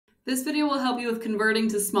This video will help you with converting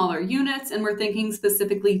to smaller units, and we're thinking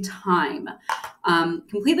specifically time.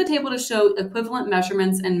 Complete the table to show equivalent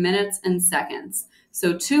measurements in minutes and seconds.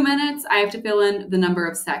 So 2 minutes, I have to fill in the number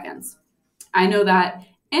of seconds. I know that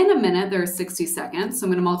in a minute there are 60 seconds, so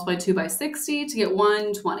I'm going to multiply 2 by 60 to get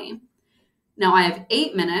 120. Now I have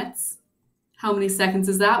 8 minutes. How many seconds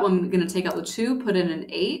is that? Well, I'm going to take out the 2, put in an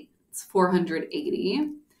 8. It's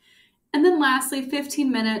 480. And then lastly,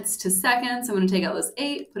 15 minutes to seconds. I'm going to take out this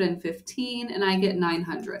 8, put in 15, and I get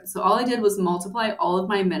 900. So all I did was multiply all of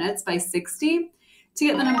my minutes by 60 to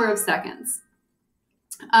get the number of seconds.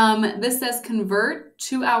 This says convert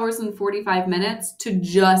 2 hours and 45 minutes to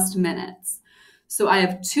just minutes. So I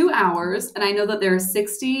have 2 hours, and I know that there are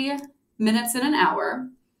 60 minutes in an hour.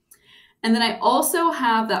 And then I also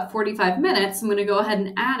have that 45 minutes. I'm going to go ahead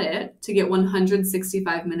and add it to get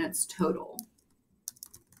 165 minutes total.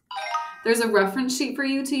 There's a reference sheet for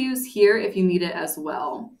you to use here if you need it as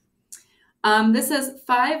well. This says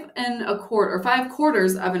 5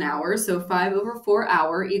 quarters of an hour. So 5 over 4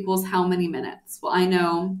 hour equals how many minutes? Well, I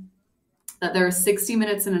know that there are 60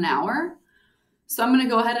 minutes in an hour. So I'm going to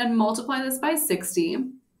go ahead and multiply this by 60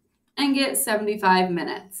 and get 75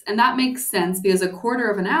 minutes. And that makes sense because a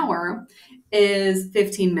quarter of an hour is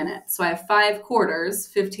 15 minutes. So I have 5 quarters,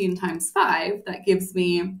 15 times 5, that gives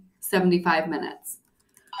me 75 minutes.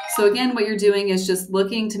 So again, what you're doing is just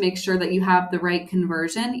looking to make sure that you have the right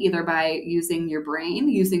conversion, either by using your brain,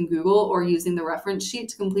 using Google, or using the reference sheet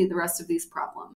to complete the rest of these problems.